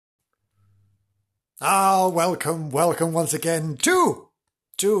Welcome once again to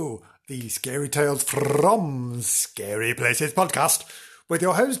the Scary Tales from Scary Places podcast with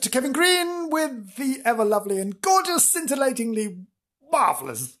your host, Kevin Green, with the ever-lovely and gorgeous, scintillatingly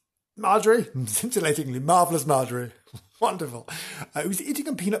marvellous Marjorie. Wonderful. Who's eating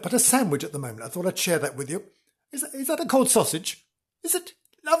a peanut butter sandwich at the moment. I thought I'd share that with you. Is that a cold sausage? Is it?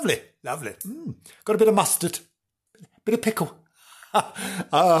 Lovely. Got a bit of mustard. Bit of pickle.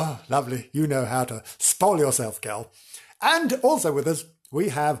 Lovely. You know how to spoil yourself, girl. And also with us, we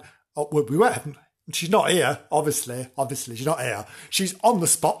have... she's not here, obviously. She's not here. She's on the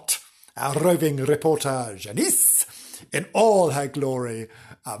spot. Our roving reporter, Janice, in all her glory.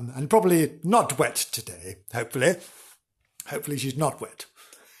 And probably not wet today, hopefully. Hopefully she's not wet.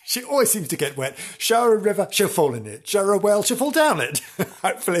 She always seems to get wet. Show her a river, she'll fall in it. Show her a well, she'll fall down it.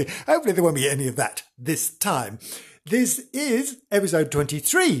 Hopefully there won't be any of that this time. This is episode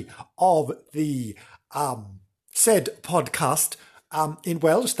 23 of the said podcast in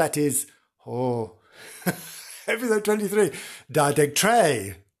Welsh. That is, episode 23. Dau deg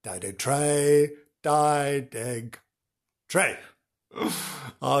tre.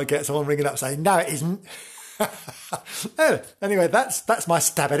 I'll get someone ringing up saying, no, it isn't. Anyway, that's my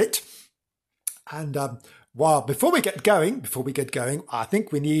stab at it. And before we get going, I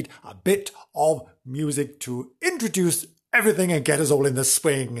think we need a bit of music to introduce everything and get us all in the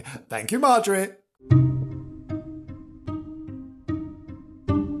swing. Thank you, Marjorie.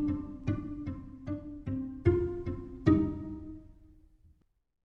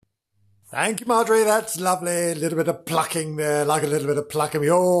 Thank you, Marjorie. That's lovely. A little bit of plucking there, like a little bit of plucking.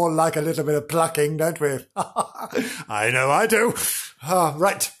 We all like a little bit of plucking, don't we? I know I do.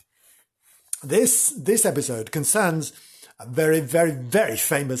 Right. This episode concerns a very, very, very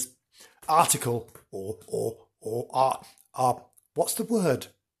famous article or what's the word?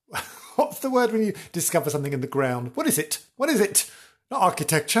 What's the word when you discover something in the ground? What is it? Not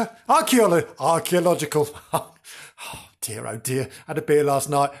architecture. Archaeological. Oh dear. I had a beer last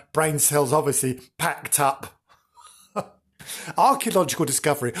night. Brain cells obviously packed up. Archaeological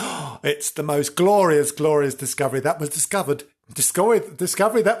discovery. It's the most glorious discovery that was discovered. Discovery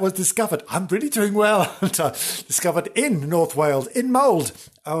that was discovered. I'm really doing well. Discovered in North Wales, in Mold.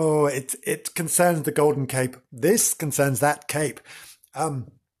 Oh, it concerns the Golden Cape. This concerns that cape.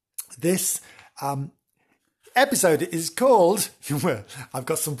 This episode is called... Well, I've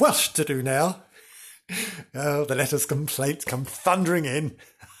got some Welsh to do now. Oh, the letters, complaints come thundering in.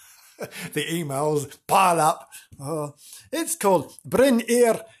 The emails pile up. Oh, it's called Bryn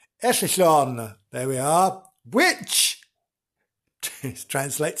I'r Ellillon. There we are. Which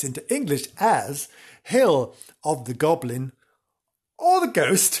translates into English as Hill of the Goblin or the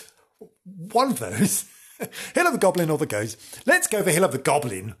Ghost. One of those. Hill of the Goblin or the Ghost. Let's go for Hill of the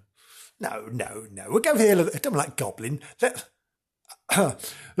Goblin. No. We'll go for Hill of the... I don't like Goblin.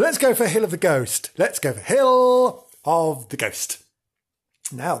 Let's go for Hill of the Ghost. Let's go for Hill of the Ghost.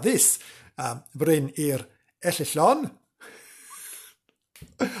 Now this, Bryn I'r Ellillon,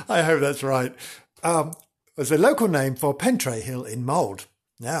 I hope that's right, was a local name for Pentre Hill in Mold.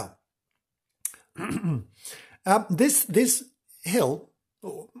 Now, this hill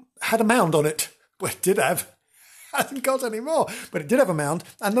had a mound on it. Well, it did have. Hasn't got any more, but it did have a mound.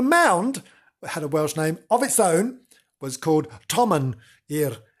 And the mound had a Welsh name of its own, was called Tommen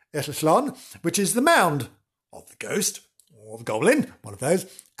I'r Ellillon, which is the mound of the ghost, or the goblin, one of those.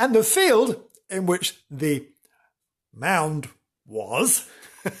 And the field in which the mound was...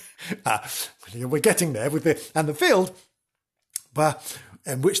 we're getting there with the field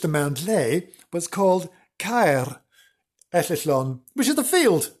in which the mound lay was called Caer Ellillon, which is the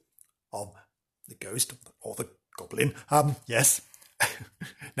field of the ghost or the goblin. Yes.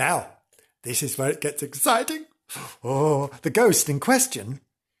 Now, this is where it gets exciting. Oh, the ghost in question.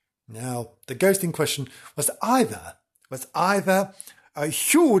 Now, the ghost in question was either a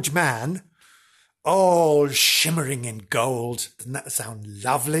huge man, all shimmering in gold. Doesn't that sound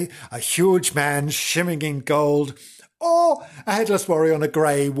lovely? A huge man shimmering in gold. Or a headless warrior on a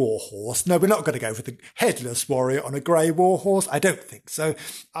grey war horse. No, we're not going to go for the headless warrior on a grey war horse. I don't think so.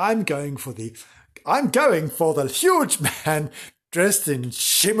 I'm going for the huge man dressed in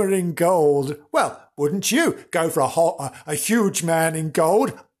shimmering gold. Well, wouldn't you go for a huge man in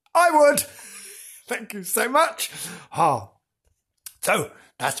gold? I would. Thank you so much. So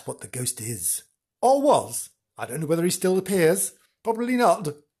that's what the ghost is. Or was. I don't know whether he still appears. Probably not,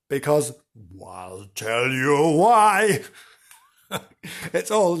 because I'll tell you why.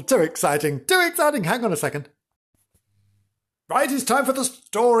 It's all too exciting. Hang on a second. Right, it's time for the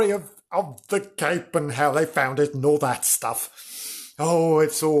story of the Cape and how they found it and all that stuff. Oh,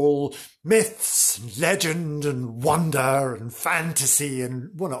 it's all myths and legend and wonder and fantasy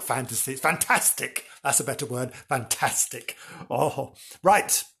and, well, not fantasy, it's fantastic. That's a better word, fantastic. Oh,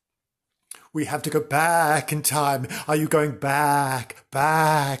 right. We have to go back in time. Are you going back?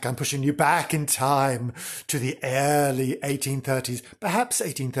 I'm pushing you back in time to the early 1830s, perhaps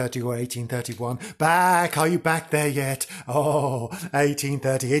 1830 or 1831. Are you back there yet? Oh,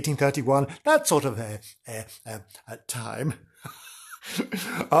 1830, 1831, that sort of time.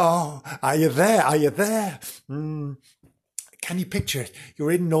 Oh, are you there? Can you picture it?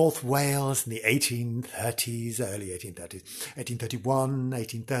 You're in North Wales in the 1830s, early 1830s, 1831,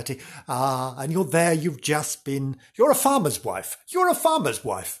 1830, and you're there, you're a farmer's wife.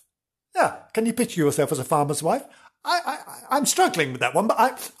 Yeah, can you picture yourself as a farmer's wife? I'm struggling with that one,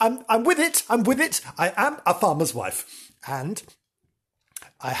 but I'm with it. I am a farmer's wife. And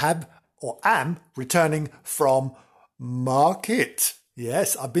I am returning from market.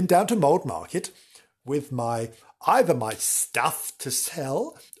 Yes, I've been down to Mold Market with either my stuff to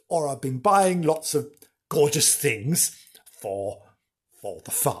sell, or I've been buying lots of gorgeous things for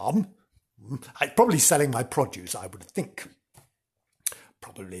the farm. I'm probably selling my produce, I would think.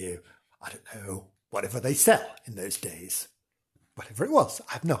 Probably, I don't know, whatever they sell in those days. Whatever it was,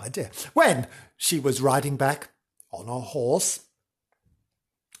 I have no idea. When she was riding back on her horse,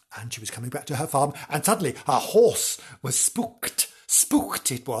 and she was coming back to her farm, and suddenly her horse was spooked.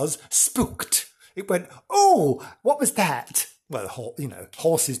 Spooked. It went, oh, what was that? Well,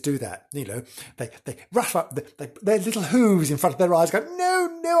 horses do that. They rush up, their little hooves in front of their eyes, go,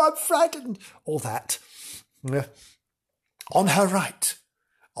 no, I'm frightened. All that. On her right,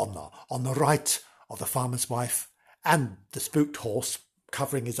 on the right of the farmer's wife and the spooked horse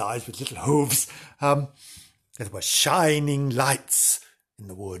covering his eyes with little hooves, there were shining lights in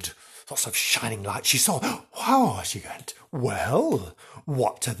the wood. Lots of shining lights. She saw, wow, she went, well,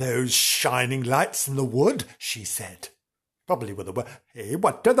 what are those shining lights in the wood? She said. Probably with a word, hey,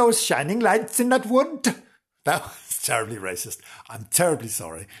 what are those shining lights in that wood? That was terribly racist. I'm terribly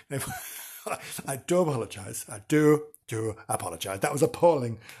sorry. I do apologise. I do apologise. That was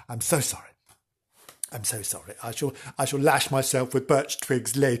appalling. I'm so sorry. I shall lash myself with birch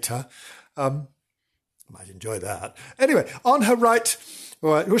twigs later. Might enjoy that. Anyway, on her right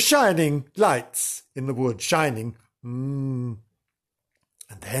were shining lights in the wood, shining. And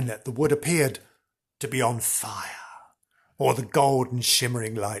then the wood appeared to be on fire. Or the golden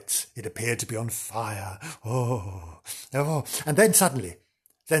shimmering lights, it appeared to be on fire. Oh. And then suddenly,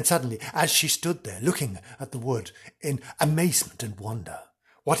 as she stood there looking at the wood in amazement and wonder,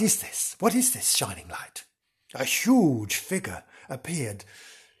 what is this? What is this shining light? A huge figure appeared,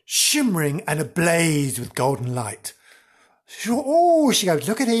 shimmering and ablaze with golden light. Oh, she goes,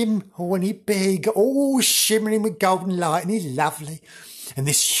 look at him. Oh, and he's big. Oh, shimmering with golden light, and he's lovely. And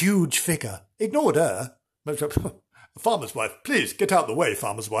this huge figure ignored her. Farmer's wife, please get out of the way,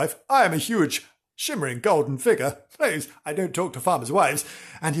 farmer's wife. I am a huge, shimmering golden figure. Please, I don't talk to farmers' wives.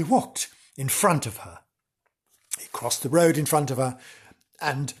 And he walked in front of her. He crossed the road in front of her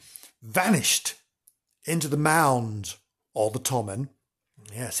and vanished into the mound or the Tommen.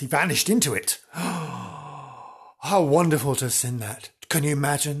 Yes, he vanished into it. How wonderful to have seen that. Can you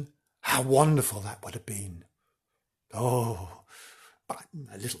imagine how wonderful that would have been? Oh,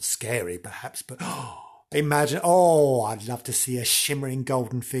 a little scary perhaps, but imagine, I'd love to see a shimmering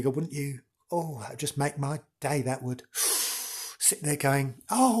golden figure, wouldn't you? Oh, that would just make my day, that would. Sit there going,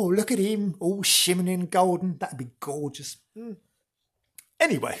 oh, look at him, all shimmering golden. That'd be gorgeous.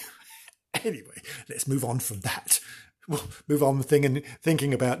 Anyway, let's move on from that. We'll move on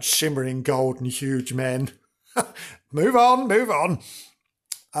thinking about shimmering golden huge men. Move on.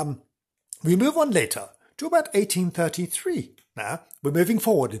 We move on later to about 1833. Now, we're moving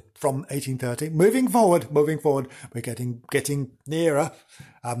forward from 1830. Moving forward. We're getting nearer.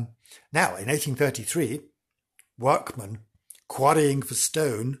 Now, in 1833, workmen quarrying for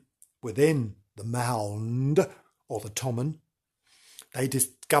stone within the mound, or the Tommen, they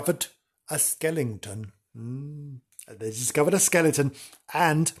discovered a skeleton. And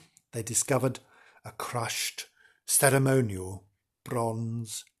they discovered a crushed ceremonial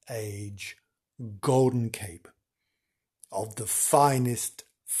Bronze Age golden cape of the finest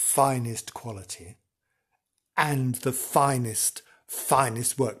quality and the finest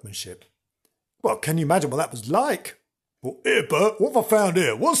workmanship. Well, can you imagine what that was like? Well, here, Bert, what have I found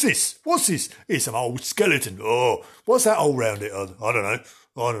here? What's this? It's some old skeleton. Oh, what's that all round it? I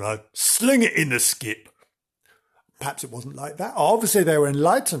don't know. Sling it in the skip. Perhaps it wasn't like that. Obviously, they were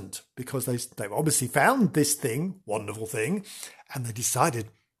enlightened because they obviously found this wonderful thing, and they decided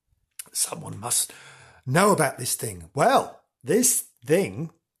someone must know about this thing. Well, this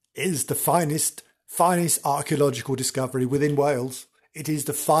thing is the finest archaeological discovery within Wales. It is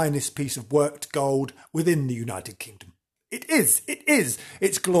the finest piece of worked gold within the United Kingdom. It is.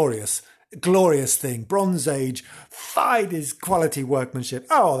 It's glorious. Glorious thing. Bronze Age, finest quality workmanship.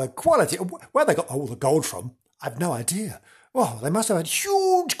 Oh, the quality. Where they got all the gold from, I've no idea. Well, they must have had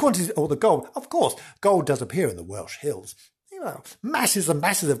huge quantities of all the gold. Of course, gold does appear in the Welsh hills. You know, masses and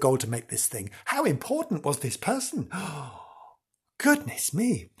masses of gold to make this thing. How important was this person? Oh, goodness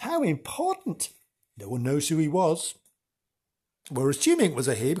me, how important. No one knows who he was. We're assuming it was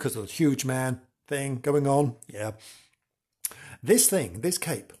a he because of the huge man thing going on. Yeah. This thing, this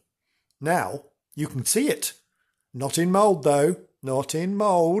cape, now you can see it. Not in mould, though. Not in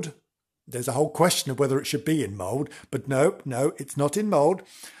mould. There's a whole question of whether it should be in mould, but no, it's not in mould.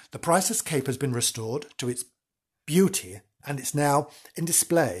 The priceless cape has been restored to its beauty, and it's now in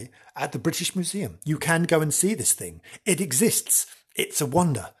display at the British Museum. You can go and see this thing. It exists. It's a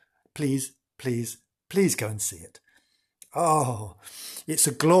wonder. Please, please, please go and see it. Oh, it's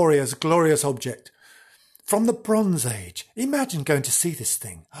a glorious, glorious object. From the Bronze Age. Imagine going to see this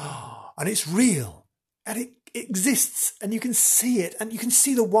thing. Oh, and it's real. And it exists. And you can see it. And you can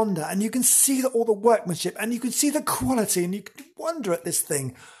see the wonder. And you can see all the workmanship. And you can see the quality. And you can wonder at this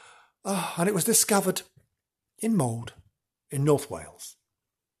thing. Oh, and it was discovered in mould in North Wales.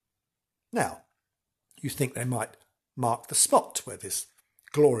 Now, you think they might mark the spot where this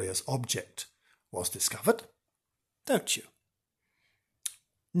glorious object was discovered, don't you?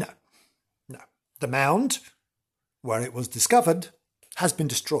 No. The mound, where it was discovered, has been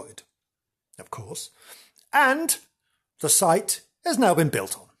destroyed, of course, and the site has now been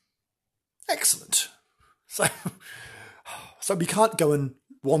built on. Excellent. So we can't go and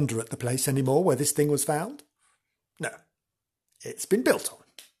wander at the place anymore where this thing was found? No. It's been built on.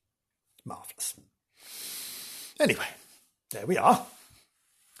 Marvellous. Anyway, there we are.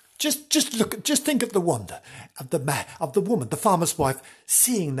 Just think of the wonder of the woman, the farmer's wife,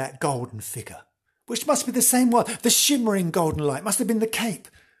 seeing that golden figure, which must be the same one. The shimmering golden light must have been the cape,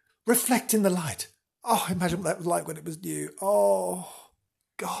 reflecting the light. Oh, imagine what that was like when it was new. Oh,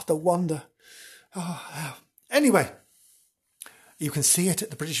 God, the wonder. Oh. Anyway, you can see it at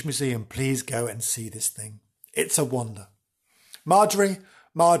the British Museum. Please go and see this thing. It's a wonder. Marjorie,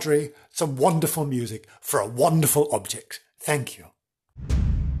 some wonderful music for a wonderful object. Thank you.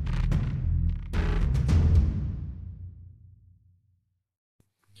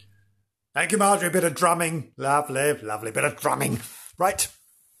 Thank you, Marjorie. A bit of drumming. Lovely, lovely bit of drumming. Right.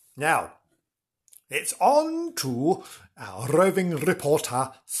 Now, it's on to our roving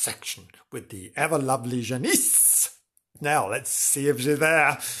reporter section with the ever-lovely Janice. Now, let's see if she's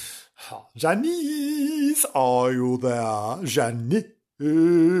there. Janice, are you there? Janice.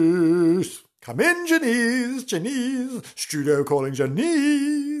 Come in, Janice. Janice. Studio calling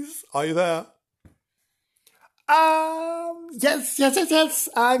Janice. Are you there? Yes.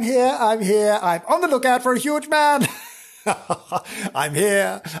 I'm here. I'm on the lookout for a huge man. I'm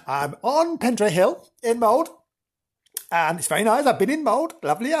here. I'm on Pentre Hill in Mold. And it's very nice. I've been in Mold.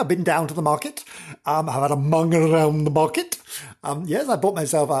 Lovely. I've been down to the market. I've had a mung around the market. Yes, I bought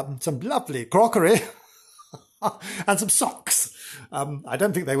myself some lovely crockery and some socks. I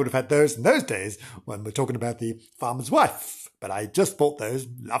don't think they would have had those in those days when we're talking about the farmer's wife. But I just bought those.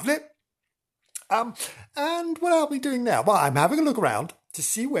 Lovely. And what are we doing now? Well, I'm having a look around to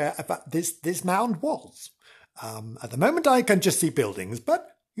see where this mound was. At the moment, I can just see buildings,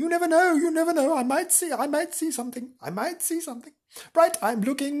 but you never know. I might see something. Right, I'm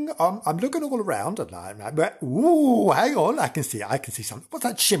looking all around, and ooh, hang on, I can see something. What's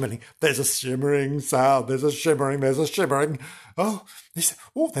that shimmering? There's a shimmering sound. There's a shimmering. Oh,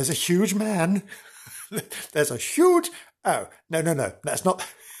 there's a huge man. There's a huge. Oh, no, that's not.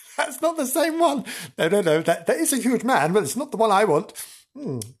 That's not the same one. No. That is a huge man, but it's not the one I want.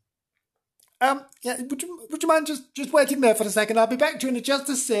 Yeah. Would you mind just waiting there for a second? I'll be back to you in just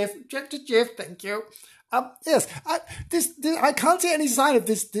a sec. Thank you. Yes. I can't see any sign of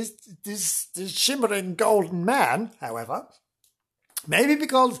this shimmering golden man. However, maybe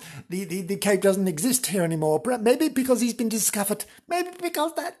because the cave doesn't exist here anymore. Maybe because he's been discovered. Maybe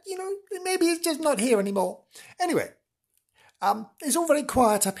because maybe he's just not here anymore. Anyway. It's all very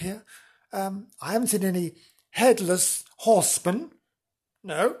quiet up here. I haven't seen any headless horsemen,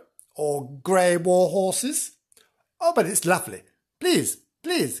 no, or grey war horses. Oh, but it's lovely. Please,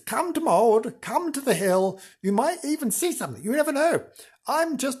 come to Mold, come to the hill. You might even see something. You never know.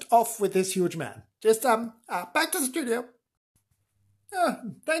 I'm just off with this huge man. Just back to the studio.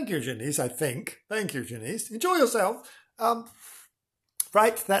 Thank you, Janice, I think. Thank you, Janice. Enjoy yourself.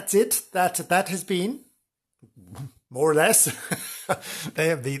 Right, that's it. That has been... more or less. They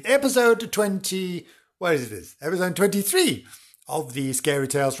have the episode 20, what is it? Episode 23 of the Scary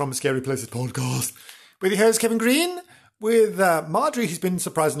Tales from Scary Places podcast. With your host, Kevin Green, with Marjorie, who's been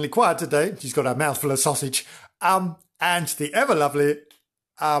surprisingly quiet today. She's got a mouthful of sausage. And the ever-lovely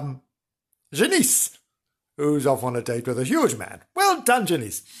Janice, who's off on a date with a huge man. Well done,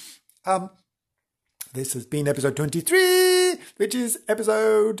 Janice. This has been episode 23, which is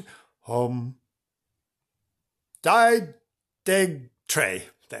episode Deg Tray.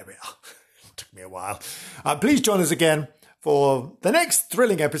 There we are. Took me a while. Please join us again for the next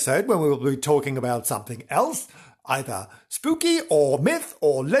thrilling episode when we will be talking about something else. Either spooky or myth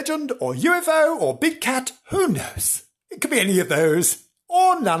or legend or UFO or big cat. Who knows? It could be any of those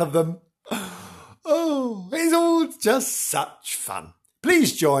or none of them. Oh, it's all just such fun.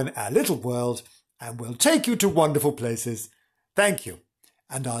 Please join our little world and we'll take you to wonderful places. Thank you.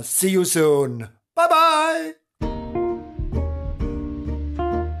 And I'll see you soon. Bye-bye.